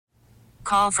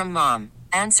Call from mom.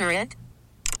 Answer it.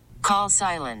 Call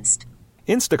silenced.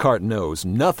 Instacart knows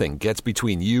nothing gets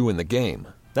between you and the game.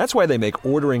 That's why they make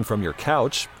ordering from your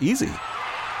couch easy.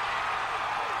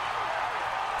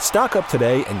 Stock up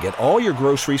today and get all your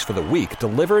groceries for the week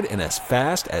delivered in as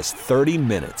fast as 30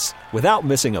 minutes without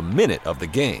missing a minute of the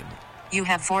game. You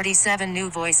have 47 new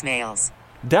voicemails.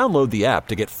 Download the app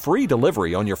to get free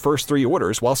delivery on your first 3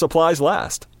 orders while supplies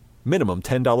last. Minimum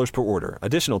 $10 per order.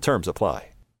 Additional terms apply.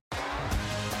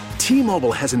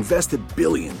 T-Mobile has invested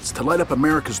billions to light up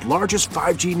America's largest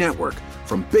 5G network,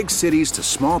 from big cities to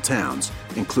small towns,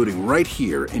 including right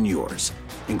here in yours.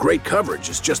 And great coverage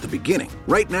is just the beginning.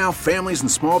 Right now, families and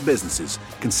small businesses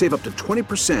can save up to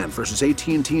 20% versus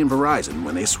AT&T and Verizon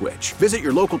when they switch. Visit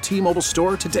your local T-Mobile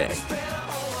store today.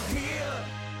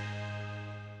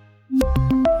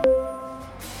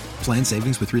 Plan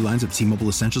savings with 3 lines of T-Mobile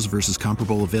Essentials versus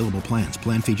comparable available plans.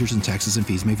 Plan features and taxes and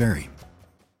fees may vary.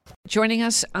 Joining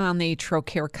us on the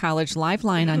Trocaire College Live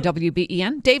Line on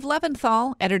WBEN, Dave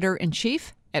Levinthal,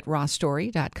 editor-in-chief at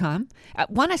rawstory.com. I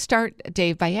want to start,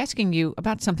 Dave, by asking you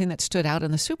about something that stood out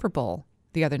in the Super Bowl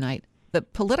the other night, the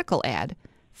political ad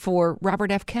for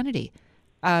Robert F. Kennedy.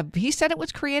 He said it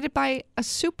was created by a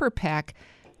super PAC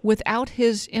without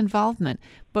his involvement.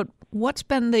 But what's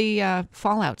been the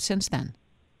fallout since then?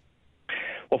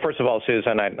 Well, first of all,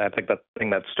 Susan, I think the thing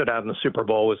that stood out in the Super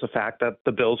Bowl was the fact that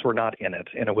the Bills were not in it,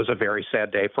 and it was a very sad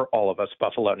day for all of us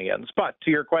Buffalonians. But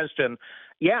to your question,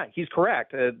 yeah, he's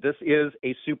correct. This is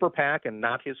a super PAC and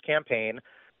not his campaign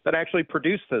that actually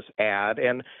produced this ad,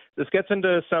 and this gets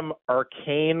into some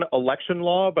arcane election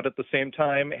law, but at the same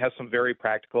time has some very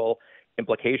practical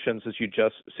implications, as you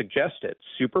just suggested.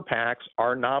 Super PACs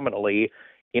are nominally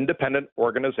independent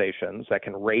organizations that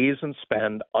can raise and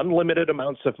spend unlimited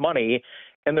amounts of money,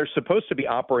 and they're supposed to be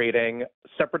operating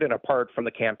separate and apart from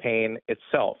the campaign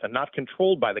itself and not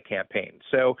controlled by the campaign.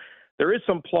 So there is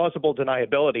some plausible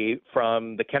deniability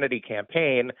from the Kennedy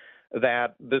campaign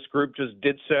that this group just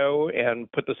did so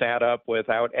and put this ad up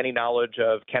without any knowledge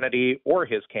of Kennedy or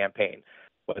his campaign.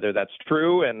 Whether that's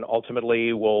true, and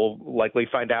ultimately we'll likely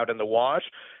find out in the wash,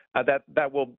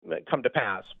 that will come to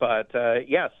pass. But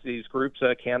yes, these groups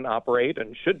can operate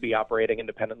and should be operating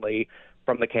independently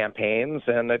from the campaigns,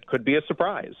 and it could be a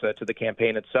surprise to the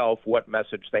campaign itself what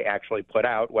message they actually put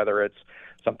out, whether it's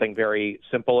something very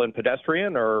simple and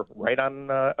pedestrian or right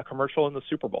on a commercial in the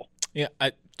Super Bowl. Yeah,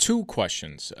 2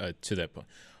 questions to that point.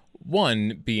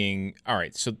 One being, all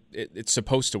right, so it's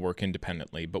supposed to work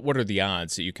independently, but what are the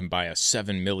odds that you can buy a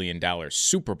 $7 million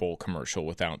Super Bowl commercial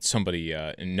without somebody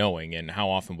knowing, and how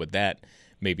often would that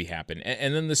maybe happen?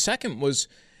 And then the second was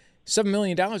 $7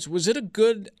 million. Was it a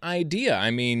good idea?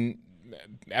 I mean,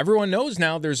 everyone knows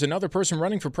now there's another person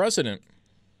running for president.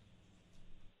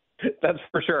 That's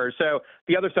for sure. So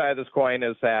the other side of this coin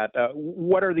is that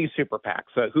what are these super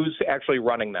PACs? Who's actually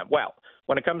running them? Well,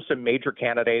 when it comes to major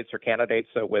candidates or candidates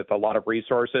with a lot of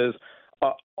resources,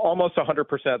 almost 100%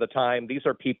 of the time, these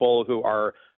are people who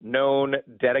are known,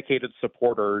 dedicated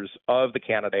supporters of the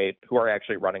candidate who are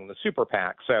actually running the super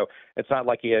PAC. So it's not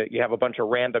like you have a bunch of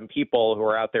random people who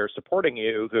are out there supporting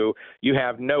you who you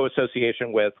have no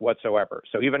association with whatsoever.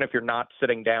 So even if you're not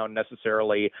sitting down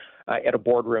necessarily at a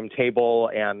boardroom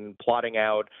table and plotting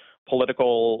out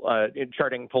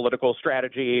charting political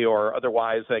strategy or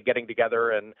otherwise getting together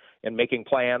and making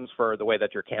plans for the way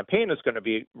that your campaign is going to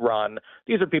be run,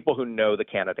 these are people who know the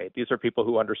candidate. These are people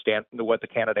who understand what the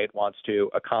candidate wants to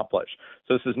accomplish.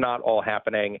 So this is not all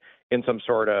happening in some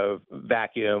sort of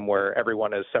vacuum where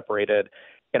everyone is separated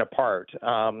and apart.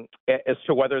 As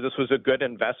to whether this was a good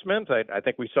investment, I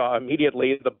think we saw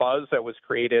immediately the buzz that was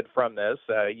created from this.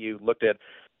 You looked at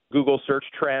Google search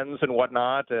trends and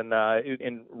whatnot, and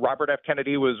Robert F.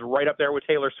 Kennedy was right up there with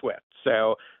Taylor Swift.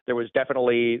 So there was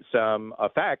definitely some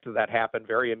effect that happened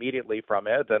very immediately from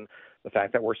it, and the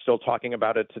fact that we're still talking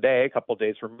about it today, a couple of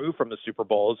days removed from the Super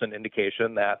Bowl, is an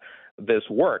indication that this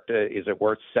worked. Is it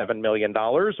worth $7 million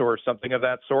or something of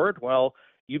that sort? Well,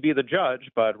 you be the judge,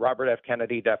 but Robert F.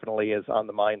 Kennedy definitely is on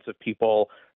the minds of people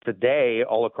today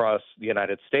all across the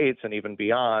United States and even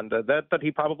beyond that he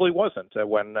probably wasn't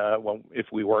when if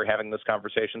we were having this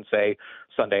conversation, say,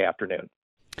 Sunday afternoon.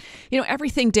 You know,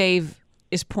 everything, Dave,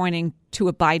 is pointing to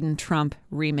a Biden-Trump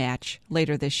rematch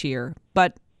later this year,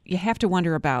 but you have to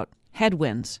wonder about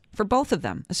headwinds for both of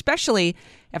them, especially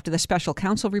after the special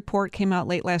counsel report came out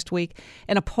late last week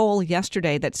and a poll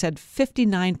yesterday that said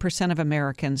 59% of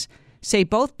Americans say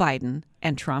both Biden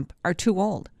and Trump are too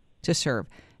old to serve.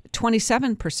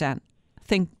 27%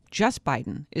 think just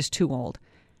Biden is too old.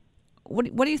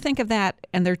 What do you think of that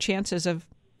and their chances of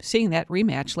seeing that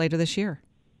rematch later this year?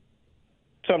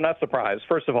 So I'm not surprised.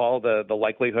 First of all, the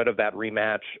likelihood of that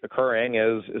rematch occurring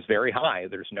is very high.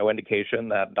 There's no indication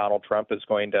that Donald Trump is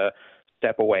going to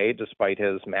step away despite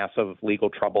his massive legal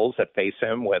troubles that face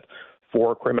him with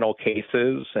 4 criminal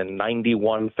cases and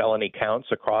 91 felony counts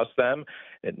across them.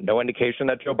 And no indication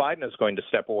that Joe Biden is going to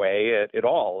step away at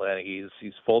all.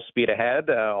 He's full speed ahead,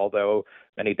 although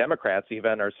many Democrats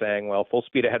even are saying, well, full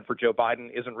speed ahead for Joe Biden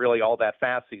isn't really all that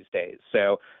fast these days.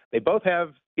 So they both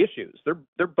have issues.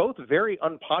 They're both very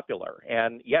unpopular.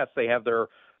 And yes, they have their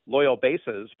loyal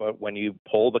bases, but when you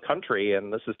poll the country,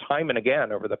 and this is time and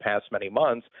again over the past many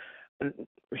months,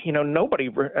 nobody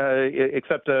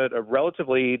except a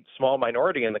relatively small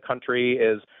minority in the country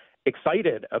is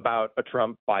excited about a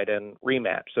Trump-Biden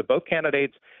rematch. So both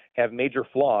candidates have major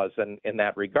flaws in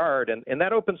that regard, and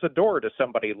that opens the door to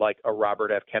somebody like a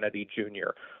Robert F. Kennedy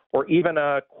Jr. or even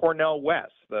a Cornel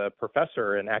West, the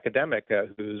professor and academic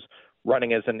who's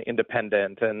running as an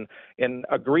independent, and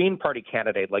a Green Party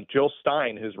candidate like Jill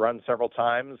Stein, who's run several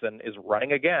times and is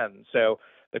running again. So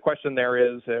the question there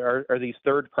is, are these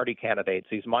third-party candidates,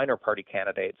 these minor party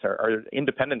candidates, are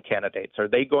independent candidates, are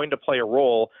they going to play a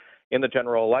role in the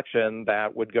general election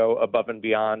that would go above and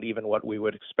beyond even what we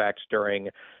would expect during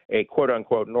a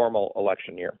quote-unquote normal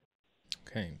election year?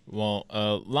 Okay. Well,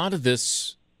 a lot of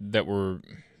this that we're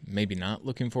maybe not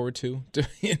looking forward to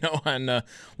on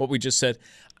what we just said.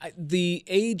 The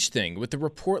age thing with the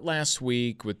report last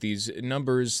week, with these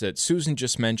numbers that Susan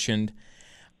just mentioned,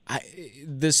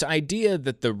 this idea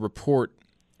that the report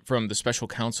from the special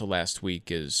counsel last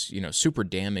week is, super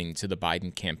damning to the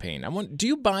Biden campaign. Do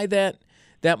you buy that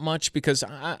much? Because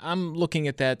I'm looking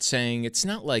at that saying it's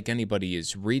not like anybody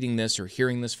is reading this or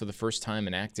hearing this for the first time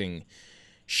and acting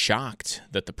shocked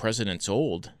that the president's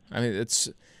old. I mean, it's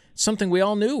something we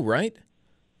all knew, right?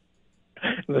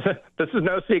 This is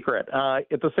no secret.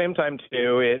 At the same time,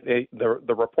 too,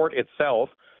 the report itself,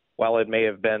 while it may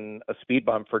have been a speed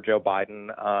bump for Joe Biden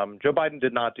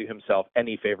did not do himself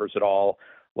any favors at all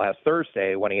last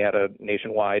Thursday when he had a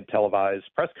nationwide televised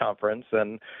press conference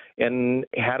and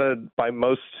had, by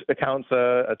most accounts,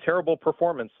 a terrible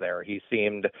performance there. He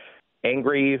seemed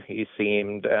angry. He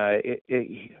seemed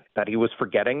that he was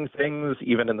forgetting things,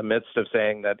 even in the midst of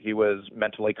saying that he was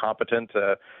mentally competent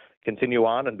to continue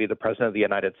on and be the president of the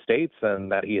United States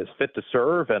and that he is fit to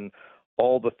serve and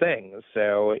all the things.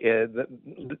 So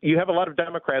you have a lot of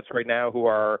Democrats right now who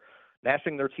are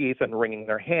gnashing their teeth and wringing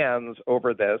their hands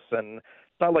over this, and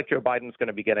it's not like Joe Biden's going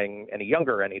to be getting any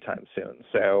younger anytime soon.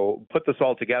 So put this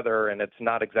all together, and it's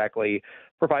not exactly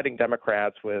providing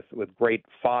Democrats with great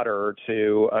fodder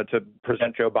to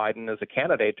present Joe Biden as a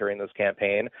candidate during this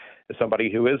campaign as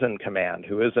somebody who is in command,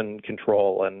 who is in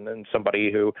control, and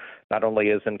somebody who not only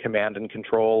is in command and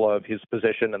control of his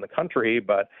position in the country,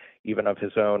 but even of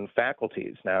his own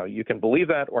faculties. Now, you can believe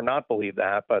that or not believe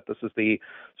that, but this is the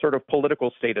sort of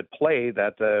political state at play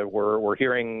that we're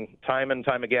hearing time and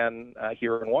time again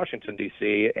here in Washington,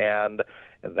 D.C., and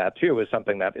that, too, is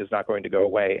something that is not going to go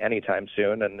away anytime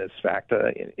soon and is,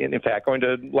 in fact, going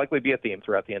to likely be a theme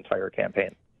throughout the entire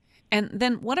campaign. And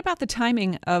then what about the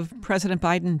timing of President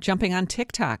Biden jumping on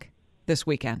TikTok this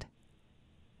weekend?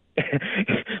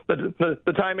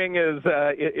 The timing is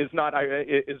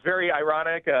very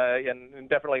ironic and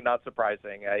definitely not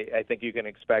surprising. I think you can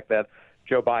expect that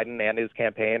Joe Biden and his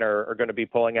campaign are going to be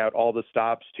pulling out all the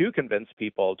stops to convince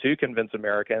people, to convince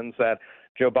Americans that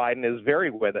Joe Biden is very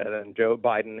with it, and Joe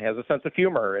Biden has a sense of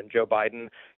humor, and Joe Biden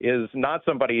is not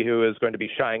somebody who is going to be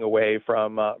shying away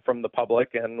from the public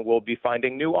and will be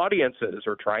finding new audiences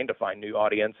or trying to find new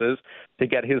audiences to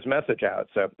get his message out.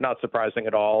 So not surprising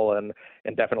at all, and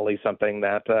definitely something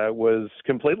that was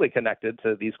completely connected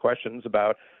to these questions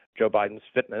about Joe Biden's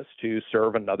fitness to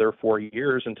serve another 4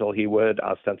 years until he would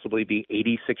ostensibly be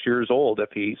 86 years old if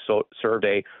he served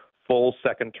a full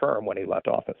second term when he left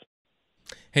office.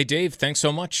 Hey, Dave, thanks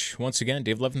so much. Once again,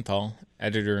 Dave Levinthal,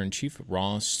 editor-in-chief of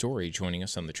Raw Story, joining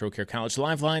us on the Trocare College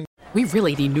Live Line. We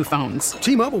really need new phones.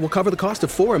 T-Mobile will cover the cost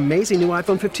of 4 amazing new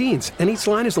iPhone 15s, and each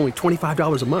line is only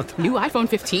 $25 a month. New iPhone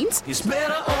 15s? It's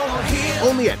better over here.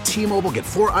 Only at T-Mobile, get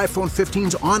 4 iPhone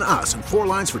 15s on us and 4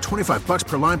 lines for $25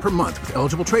 per line per month with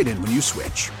eligible trade-in when you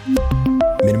switch.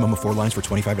 Minimum of 4 lines for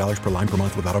 $25 per line per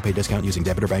month with autopay discount using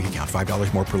debit or bank account.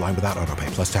 $5 more per line without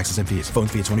autopay, plus taxes and fees. Phone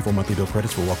fee at 24 monthly bill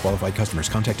credits for well-qualified customers.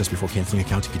 Contact us before canceling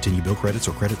account to continue bill credits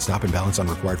or credit stop and balance on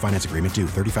required finance agreement due.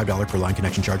 $35 per line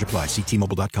connection charge applies. See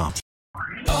T-Mobile.com.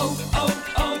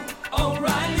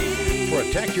 We're at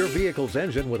Protect your vehicle's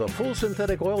engine with a full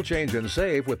synthetic oil change and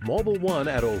save with Mobile One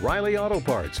at O'Reilly Auto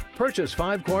Parts. Purchase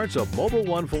 5 quarts of Mobile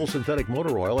One full synthetic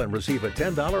motor oil and receive a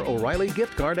 $10 O'Reilly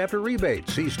gift card after rebate.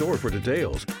 See store for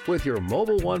details. With your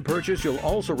Mobile One purchase, you'll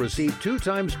also receive 2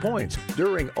 times points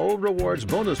during O Rewards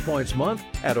Bonus Points Month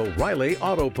at O'Reilly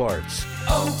Auto Parts.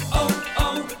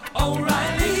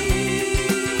 O'Reilly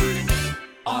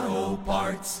Auto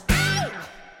Parts.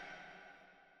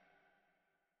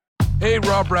 Hey,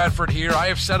 Rob Bradford here. I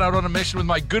have set out on a mission with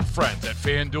my good friends at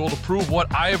FanDuel to prove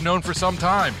what I have known for some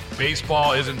time.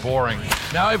 Baseball isn't boring.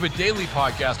 Now I have a daily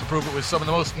podcast to prove it with some of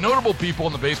the most notable people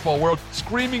in the baseball world,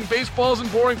 screaming baseball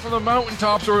isn't boring from the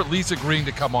mountaintops, or at least agreeing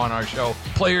to come on our show.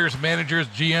 Players, managers,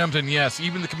 GMs, and yes,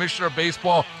 even the commissioner of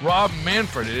baseball, Rob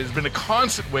Manfred. It has been a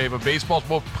constant wave of baseball's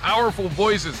most powerful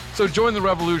voices. So join the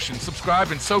revolution.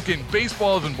 Subscribe and soak in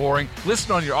Baseball Isn't Boring.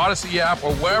 Listen on your Odyssey app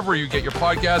or wherever you get your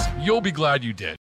podcasts. You'll be glad you did.